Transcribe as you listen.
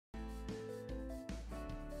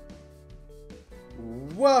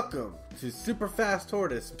Welcome to Super Fast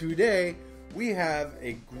Tortoise. Today we have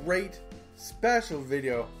a great special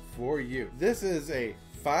video for you. This is a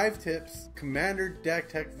 5 tips Commander deck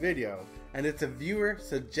tech video, and it's a viewer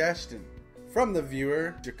suggestion from the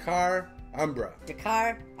viewer Jakar Umbra.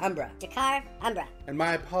 Jakar Umbra. Jakar Umbra. And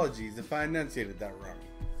my apologies if I enunciated that wrong.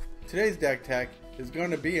 Today's deck tech is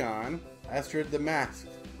going to be on Estrid the Mask.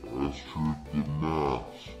 Estrid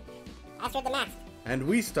the Mask. And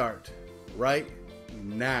we start right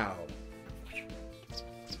now.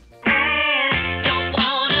 Don't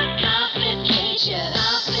want a complication.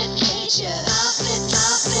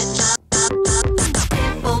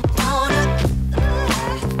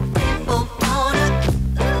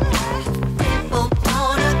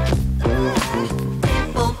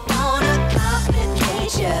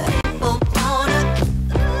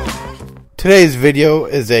 Today's video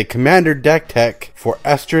is a Commander deck tech for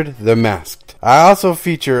Estrid the Masked. I also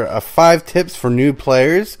feature 5 tips for new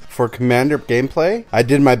players for Commander gameplay. I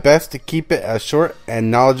did my best to keep it as short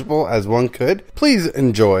and knowledgeable as one could. Please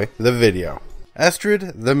enjoy the video.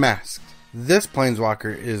 Estrid the Masked. This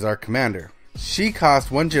planeswalker is our commander. She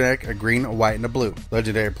costs 1 generic, a green, a white, and a blue.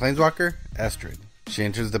 Legendary planeswalker, Estrid. She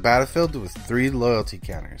enters the battlefield with 3 loyalty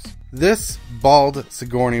counters. This bald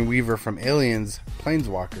Sigourney Weaver from Aliens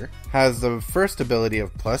planeswalker has the first ability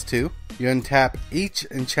of +2. You untap each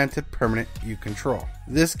enchanted permanent you control.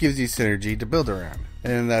 This gives you synergy to build around,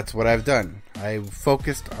 and that's what I've done. I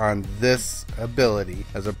focused on this ability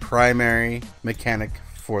as a primary mechanic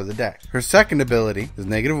for the deck. Her second ability is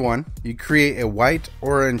 -1. You create a white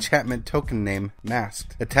or enchantment token named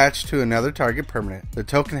Masked attached to another target permanent. The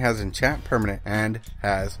token has enchant permanent and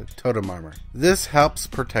has totem armor. This helps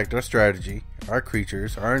protect our strategy, our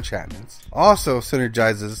creatures, our enchantments. Also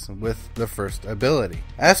synergizes with the first ability.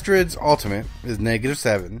 Estrid's ultimate is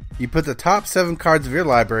 -7. You put the top 7 cards of your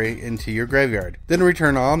library into your graveyard. Then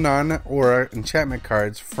return all non-aura enchantment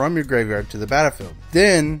cards from your graveyard to the battlefield.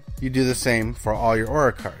 Then you do the same for all your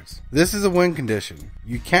aura cards. This is a win condition.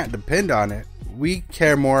 You can't depend on it. We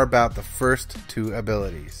care more about the first 2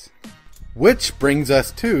 abilities. Which brings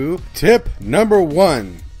us to tip number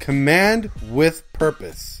 1. Command with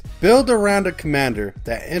purpose. Build around a commander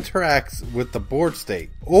that interacts with the board state,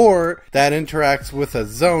 or that interacts with a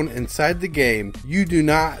zone inside the game you do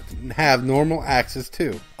not have normal access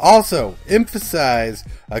to. Also, emphasize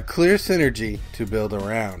a clear synergy to build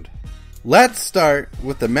around. Let's start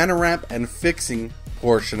with the mana ramp and fixing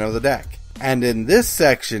portion of the deck. And in this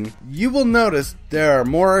section, you will notice there are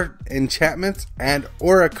more enchantments and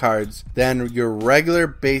aura cards than your regular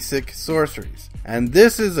basic sorceries. And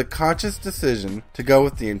this is a conscious decision to go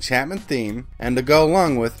with the enchantment theme and to go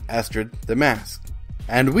along with Estrid the Mask.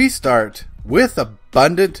 And we start with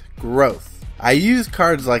Abundant Growth. I use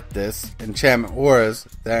cards like this, enchantment auras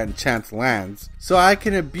that enchant lands, so I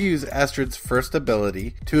can abuse Estrid's first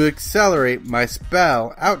ability to accelerate my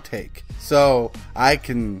spell outtake. So I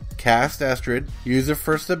can cast Estrid, use her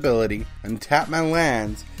first ability, and tap my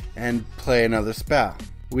lands and play another spell.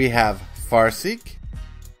 We have Farseek,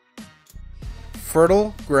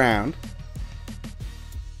 Fertile Ground,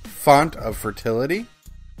 Font of Fertility,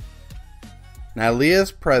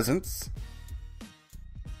 Nylea's Presence,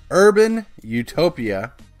 Urban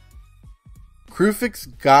Utopia, Krufix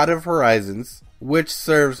God of Horizons, which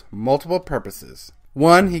serves multiple purposes.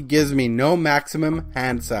 1, he gives me no maximum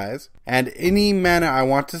hand size, and any mana I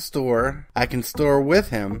want to store, I can store with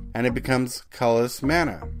him, and it becomes colorless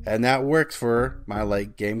mana, and that works for my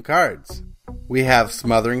late game cards. We have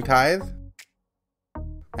Smothering Tithe,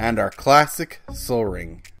 and our classic Soul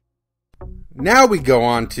Ring. Now we go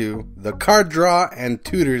on to the card draw and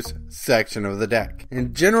tutors section of the deck.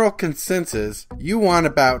 In general consensus, you want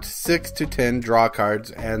about 6 to 10 draw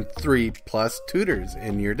cards and 3+ tutors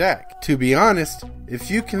in your deck. To be honest,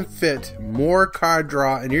 if you can fit more card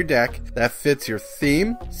draw in your deck that fits your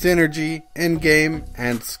theme, synergy, endgame,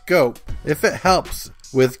 and scope, if it helps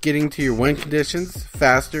with getting to your win conditions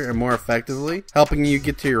faster and more effectively, helping you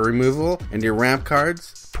get to your removal and your ramp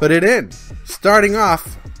cards, put it in. Starting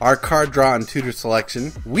off our card draw and tutor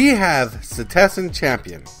selection, we have Citizen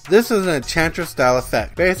Champion. This is an Enchantress style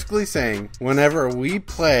effect, basically saying whenever we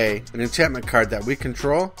play an enchantment card that we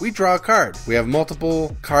control, we draw a card. We have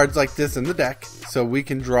multiple cards like this in the deck, so we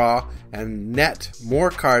can draw and net more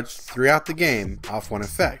cards throughout the game off one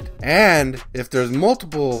effect. And if there's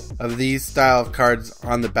multiple of these style of cards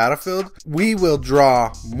on the battlefield, we will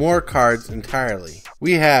draw more cards entirely.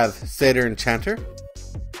 We have Satyr Enchanter,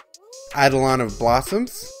 Eidolon of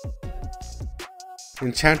Blossoms,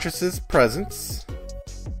 Enchantress's Presence,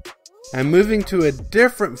 And moving to a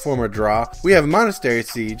different form of draw, we have Monastery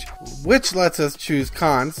Siege, which lets us choose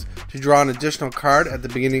cons to draw an additional card at the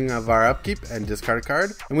beginning of our upkeep and discard a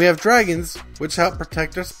card. And we have Dragons, which help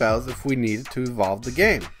protect our spells if we need to evolve the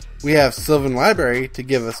game. We have Sylvan Library to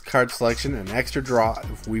give us card selection and extra draw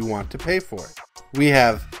if we want to pay for it. We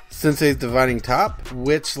have Sensei's Divining Top,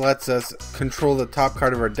 which lets us control the top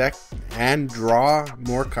card of our deck and draw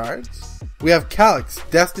more cards. We have Calyx,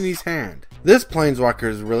 Destiny's Hand. This planeswalker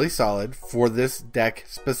is really solid for this deck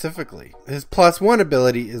specifically. His +1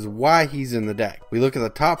 ability is why he's in the deck. We look at the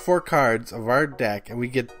top 4 cards of our deck and we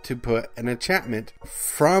get to put an enchantment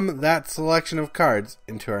from that selection of cards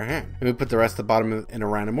into our hand. And we put the rest at the bottom in a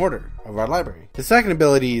random order of our library. His second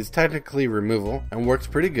ability is technically removal and works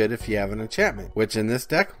pretty good if you have an enchantment, which in this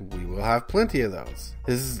deck we will have plenty of those.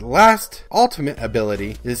 His last ultimate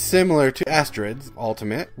ability is similar to Estrid's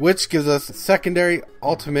ultimate, which gives us secondary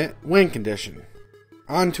ultimate win condition.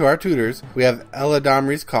 On to our tutors, we have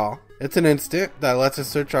Eladamri's Call. It's an instant that lets us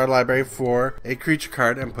search our library for a creature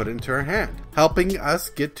card and put it into our hand, helping us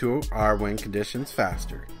get to our win conditions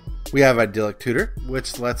faster. We have Idyllic Tutor,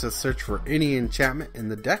 which lets us search for any enchantment in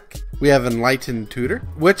the deck. We have Enlightened Tutor,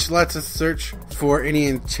 which lets us search for any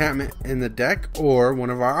enchantment in the deck or one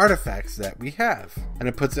of our artifacts that we have, and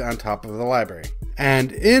it puts it on top of the library.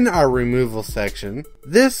 And in our removal section,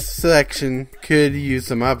 this section could use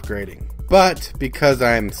some upgrading. But because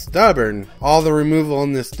I am stubborn, all the removal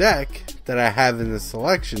in this deck that I have in this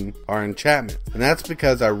selection are enchantments. And that's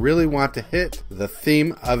because I really want to hit the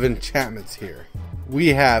theme of enchantments here. We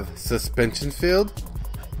have Suspension Field,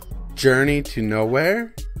 Journey to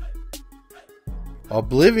Nowhere,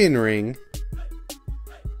 Oblivion Ring,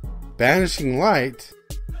 Banishing Light,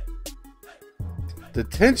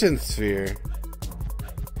 Detention Sphere,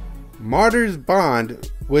 Martyr's Bond,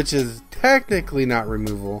 which is technically not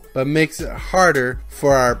removal, but makes it harder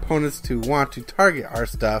for our opponents to want to target our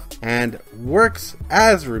stuff and works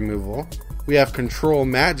as removal. We have Control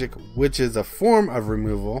Magic, which is a form of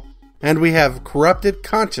removal. And we have Corrupted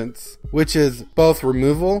Conscience, which is both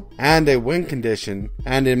removal and a win condition,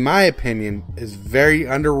 and in my opinion is very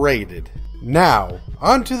underrated. Now,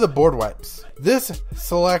 onto the board wipes. This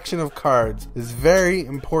selection of cards is very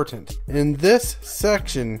important. In this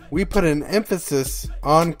section, we put an emphasis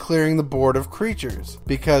on clearing the board of creatures,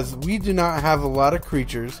 because we do not have a lot of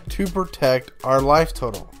creatures to protect our life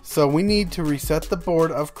total. So we need to reset the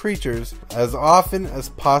board of creatures as often as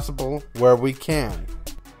possible where we can.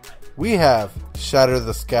 We have Shatter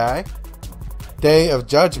the Sky, Day of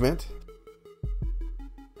Judgment,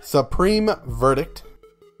 Supreme Verdict,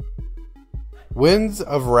 Winds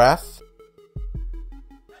of Wrath,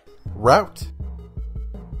 Rout,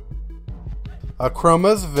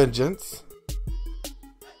 Akroma's Vengeance,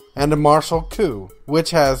 and a Martial Coup,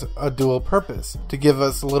 which has a dual purpose, to give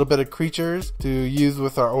us a little bit of creatures to use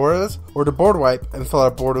with our auras, or to board wipe and fill our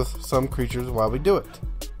board with some creatures while we do it.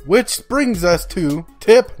 Which brings us to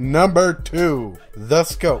tip number 2, the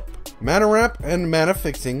scope. Mana ramp and mana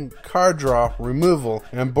fixing, card draw, removal,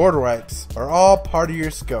 and board wipes are all part of your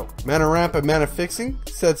scope. Mana ramp and mana fixing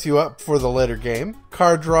sets you up for the later game.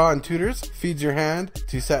 Card draw and tutors feeds your hand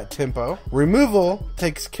to set tempo. Removal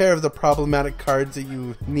takes care of the problematic cards that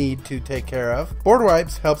you need to take care of. Board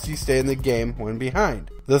wipes helps you stay in the game when behind.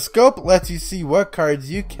 The scope lets you see what cards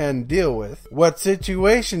you can deal with, what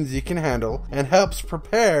situations you can handle, and helps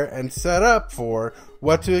prepare and set up for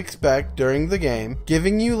what to expect during the game,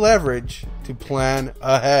 giving you leverage to plan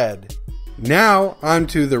ahead. Now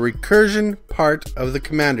onto the recursion part of the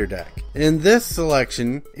commander deck. In this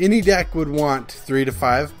selection, any deck would want 3 to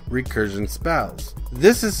 5 recursion spells.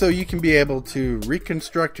 This is so you can be able to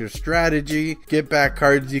reconstruct your strategy, get back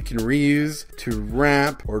cards you can reuse to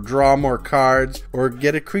ramp or draw more cards, or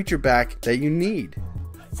get a creature back that you need.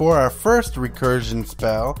 For our first recursion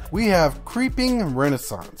spell, we have Creeping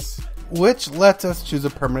Renaissance, which lets us choose a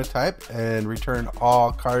permanent type and return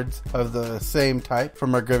all cards of the same type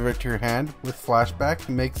from our graveyard to your hand with flashback,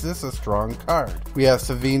 makes this a strong card. We have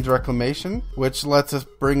Savine's Reclamation, which lets us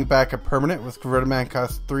bring back a permanent with converted mana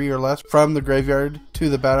cost 3 or less from the graveyard to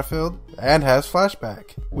the battlefield and has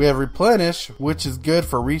flashback. We have Replenish, which is good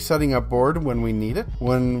for resetting a board when we need it.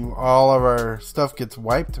 When all of our stuff gets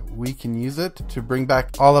wiped, we can use it to bring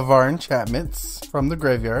back all of our enchantments from the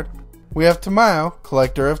graveyard. We have Tamayo,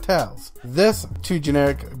 Collector of Tales. This 2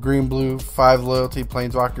 generic green-blue 5 loyalty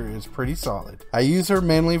planeswalker is pretty solid. I use her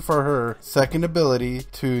mainly for her second ability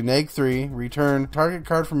to -3, return target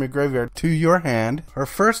card from your graveyard to your hand. Her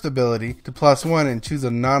first ability to +1 and choose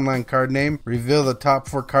a non-land card name, reveal the top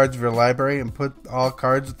 4 cards of your library and put all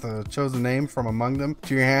cards with the chosen name from among them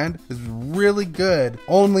to your hand is really good,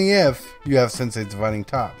 only if you have Sensei Dividing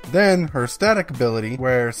Top. Then her static ability,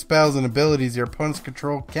 where spells and abilities your opponents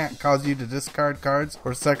control can't cause you to discard cards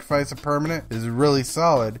or sacrifice a permanent, is really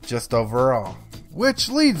solid just overall. Which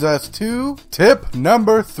leads us to tip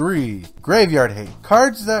number 3, Graveyard Hate.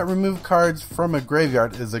 Cards that remove cards from a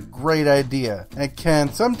graveyard is a great idea and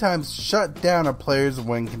can sometimes shut down a player's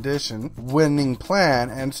win condition, winning plan,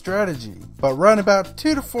 and strategy, but run about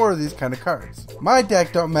 2 to 4 of these kind of cards. My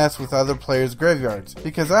deck don't mess with other players' graveyards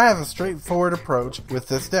because I have a straightforward approach with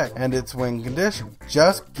this deck and its win condition.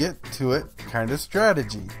 Just get to it kind of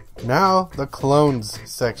strategy. Now, the clones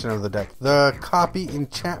section of the deck, the Copy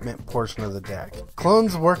Enchantment portion of the deck.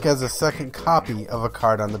 Clones work as a second copy of a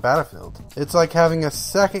card on the battlefield. It's like having a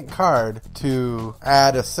second card to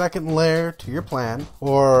add a second layer to your plan,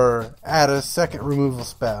 or add a second removal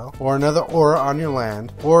spell, or another aura on your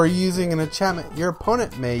land, or using an enchantment your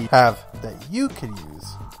opponent may have that you could use.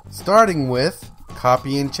 Starting with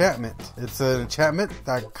Copy Enchantment. It's an enchantment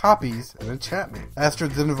that copies an enchantment.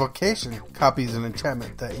 Estrid's Invocation copies an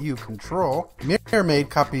enchantment that you control. Mirrormade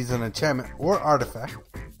copies an enchantment or artifact.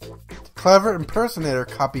 Clever Impersonator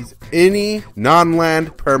copies any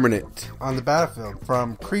non-land permanent on the battlefield,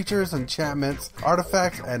 from creatures, enchantments,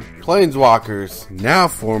 artifacts, and planeswalkers. Now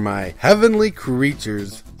for my Heavenly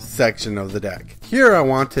Creatures section of the deck. Here I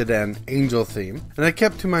wanted an angel theme, and I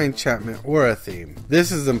kept to my enchantment aura theme.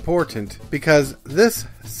 This is important because this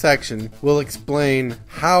section will explain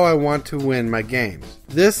how I want to win my games.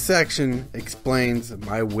 This section explains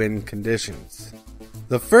my win conditions.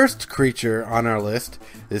 The first creature on our list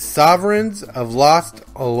is Sovereigns of Lost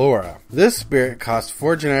Allura. This spirit costs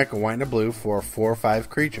 4 generic, a white and a blue for a 4/5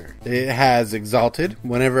 creature. It has Exalted.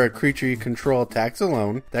 Whenever a creature you control attacks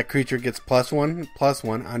alone, that creature gets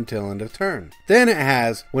 +1/+1 until end of turn. Then it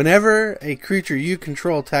has, whenever a creature you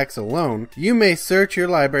control attacks alone, you may search your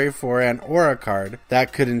library for an aura card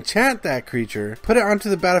that could enchant that creature, put it onto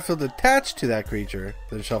the battlefield attached to that creature,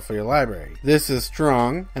 then shuffle your library. This is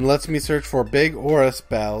strong and lets me search for big aura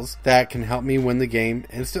spells that can help me win the game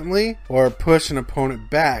instantly or push an opponent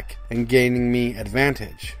back and gaining me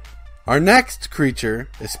advantage. Our next creature,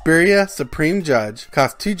 Isperia Supreme Judge,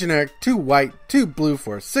 costs 2 generic, 2 white, 2 blue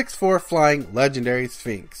for a 6/4 flying legendary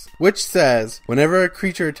Sphinx, which says, whenever a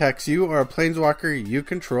creature attacks you or a planeswalker you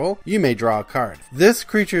control, you may draw a card. This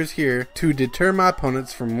creature is here to deter my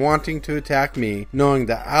opponents from wanting to attack me, knowing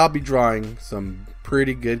that I'll be drawing some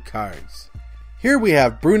pretty good cards. Here we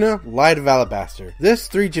have Bruna, Light of Alabaster. This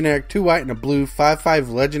 3 generic, 2 white and a blue 5/5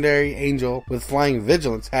 legendary angel with flying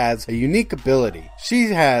vigilance has a unique ability. She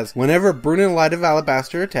has, whenever Bruna, Light of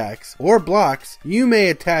Alabaster attacks or blocks, you may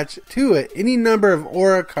attach to it any number of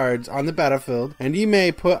aura cards on the battlefield, and you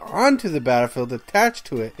may put onto the battlefield attached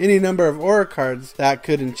to it any number of aura cards that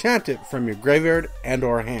could enchant it from your graveyard and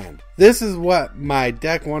or hand. This is what my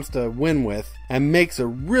deck wants to win with and makes a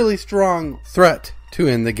really strong threat to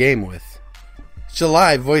end the game with.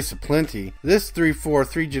 Shalai, Voice of Plenty. This 3/4,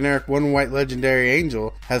 3 generic, 1 white legendary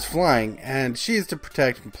angel has flying, and she is to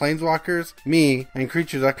protect planeswalkers, me, and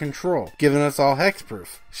creatures I control, giving us all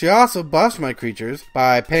hexproof. She also buffs my creatures.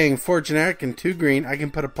 By paying 4 generic and 2 green, I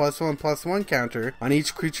can put a +1/+1 counter on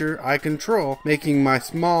each creature I control, making my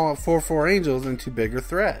small 4/4 angels into bigger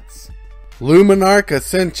threats. Luminarch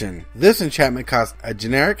Ascension. This enchantment costs a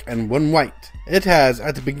generic and 1 white. It has,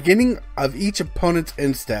 at the beginning of each opponent's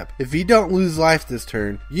end step, if you don't lose life this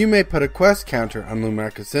turn, you may put a quest counter on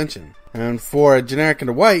Luminarch Ascension. And for a generic and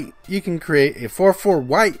a white, you can create a 4/4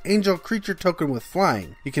 white angel creature token with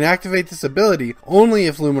flying. You can activate this ability only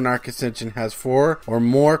if Luminarch Ascension has 4 or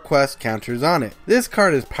more quest counters on it. This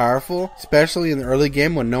card is powerful, especially in the early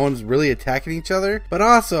game when no one's really attacking each other, but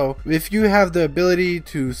also if you have the ability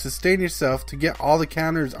to sustain yourself to get all the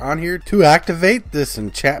counters on here to activate this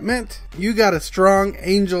enchantment, you got a strong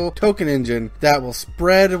angel token engine that will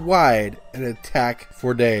spread wide and attack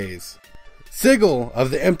for days. Sigil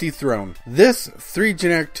of the Empty Throne. This 3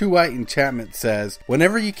 generic 2 white enchantment says,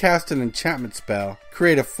 whenever you cast an enchantment spell,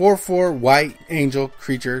 create a 4/4 white angel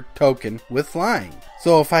creature token with flying.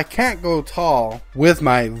 So if I can't go tall with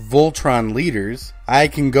my Voltron leaders, I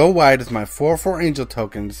can go wide with my 4/4 angel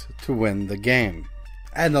tokens to win the game.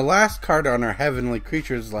 And the last card on our Heavenly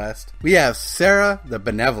Creatures list, we have Serra the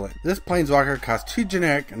Benevolent. This planeswalker costs 2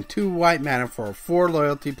 generic and 2 white mana for a 4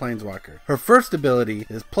 loyalty planeswalker. Her first ability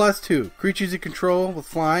is +2. Creatures you control with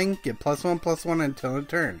flying get +1/+1 until end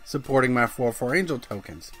turn, supporting my 4/4 angel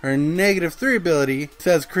tokens. Her -3 ability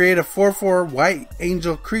says create a 4/4 white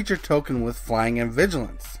angel creature token with flying and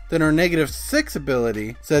vigilance. Then her -6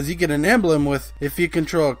 ability says you get an emblem with, if you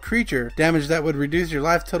control a creature, damage that would reduce your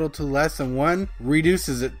life total to less than 1,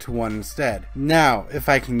 reduces it to 1 instead. Now, if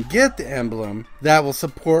I can get the emblem, that will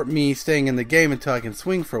support me staying in the game until I can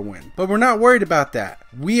swing for a win. But we're not worried about that.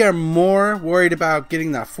 We are more worried about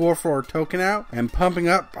getting that 4/4 token out and pumping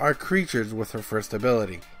up our creatures with her first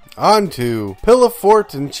ability. On to Pillar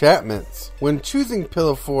Fort enchantments. When choosing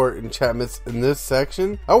Pillar Fort enchantments in this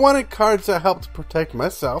section, I wanted cards that helped protect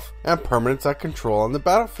myself and permanents I control on the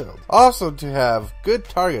battlefield. Also to have good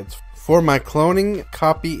targets for my cloning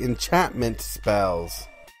Copy Enchantment spells.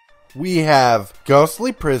 We have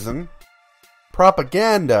Ghostly Prison,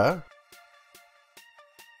 Propaganda,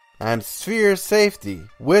 and Sphere Safety,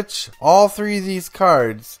 which all 3 of these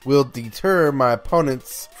cards will deter my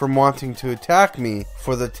opponents from wanting to attack me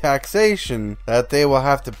for the taxation that they will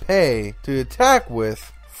have to pay to attack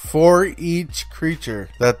with for each creature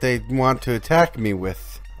that they want to attack me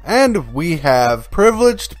with. And we have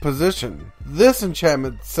Privileged Position. This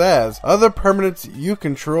enchantment says other permanents you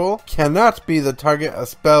control cannot be the target of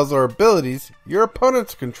spells or abilities your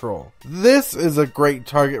opponents control. This is a great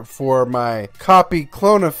target for my copy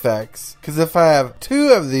clone effects, because if I have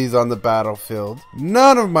 2 of these on the battlefield,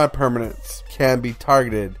 none of my permanents can be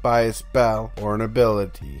targeted by a spell or an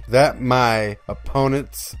ability that my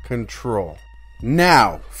opponents control.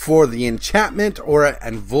 Now, for the enchantment, aura,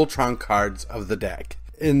 and Voltron cards of the deck.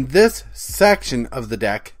 In this section of the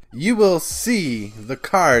deck, you will see the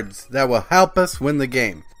cards that will help us win the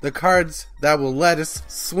game. The cards that will let us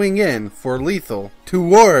swing in for lethal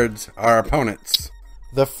towards our opponents.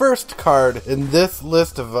 The first card in this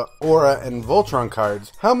list of Aura and Voltron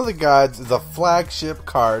cards, Helm of the Gods, is a flagship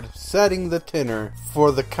card setting the tenor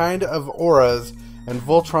for the kind of auras and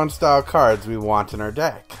Voltron style cards we want in our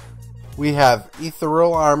deck. We have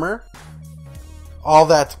Ethereal Armor, All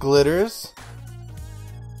That Glitters,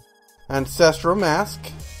 Ancestral Mask,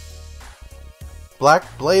 Black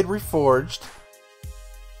Blade Reforged,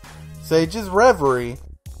 Sage's Reverie,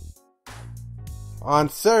 On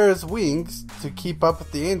Sarah's Wings to keep up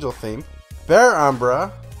with the angel theme, Bear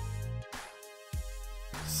Umbra,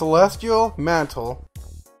 Celestial Mantle,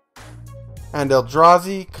 and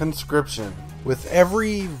Eldrazi Conscription. With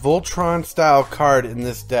every Voltron style card in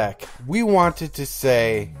this deck, we wanted to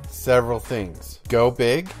say several things. Go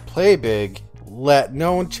big, play big, let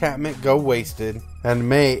no enchantment go wasted, and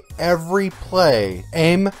may every play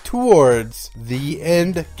aim towards the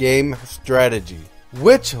end game strategy.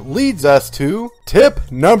 Which leads us to tip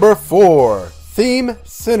number 4. Theme,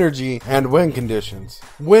 synergy, and win conditions.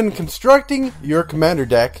 When constructing your commander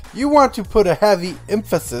deck, you want to put a heavy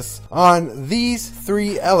emphasis on these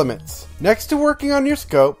 3 elements. Next to working on your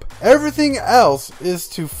scope, everything else is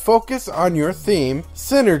to focus on your theme,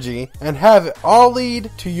 synergy, and have it all lead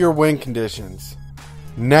to your win conditions.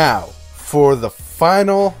 Now, for the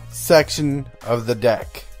final section of the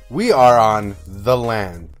deck, we are on the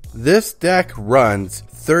land. This deck runs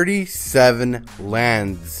 37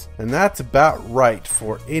 lands, and that's about right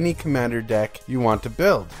for any commander deck you want to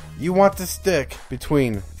build. You want to stick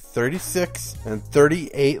between 36 and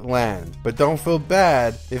 38 lands, but don't feel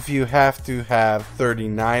bad if you have to have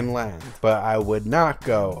 39 lands, but I would not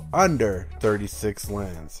go under 36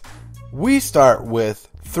 lands. We start with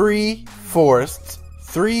 3 forests,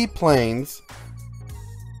 3 plains,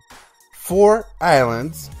 4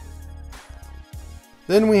 islands.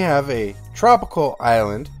 Then we have a tropical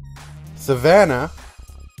island, savanna,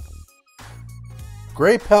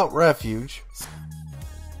 Grey Pelt Refuge,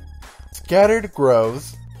 Scattered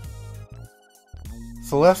Groves,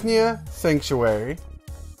 Celestia Sanctuary,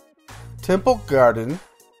 Temple Garden,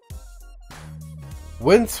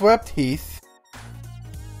 Windswept Heath,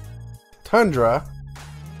 Tundra,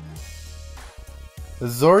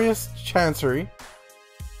 Azorius Chancery,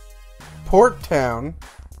 Port Town,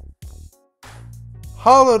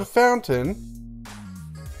 Hollowed Fountain,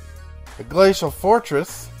 a Glacial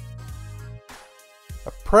Fortress,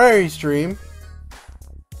 a Prairie Stream,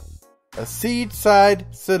 a Seedside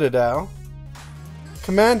Citadel,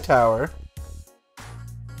 Command Tower,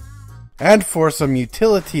 and for some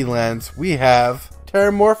utility lands we have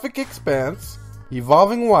Terramorphic Expanse,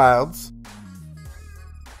 Evolving Wilds,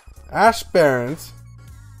 Ash Barrens,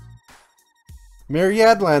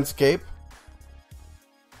 Myriad Landscape,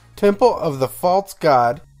 Temple of the False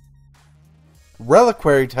God,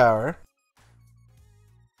 Reliquary Tower,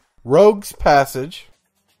 Rogue's Passage,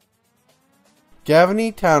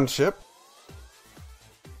 Gavany Township,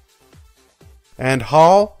 and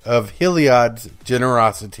Hall of Heliod's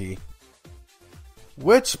Generosity.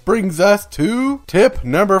 Which brings us to tip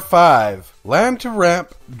number 5. Land to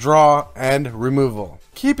ramp, draw, and removal.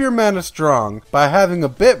 Keep your mana strong by having a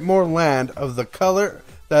bit more land of the color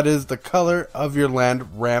that is the color of your land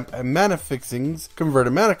ramp and mana fixings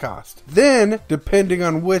converted mana cost. Then, depending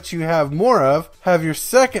on which you have more of, have your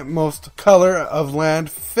second most color of land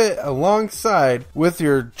fit alongside with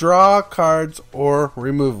your draw cards or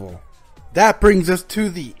removal. That brings us to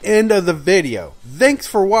the end of the video. Thanks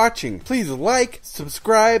for watching. Please like,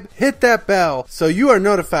 subscribe, hit that bell so you are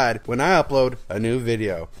notified when I upload a new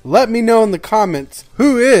video. Let me know in the comments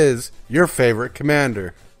who is your favorite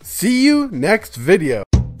commander. See you next video.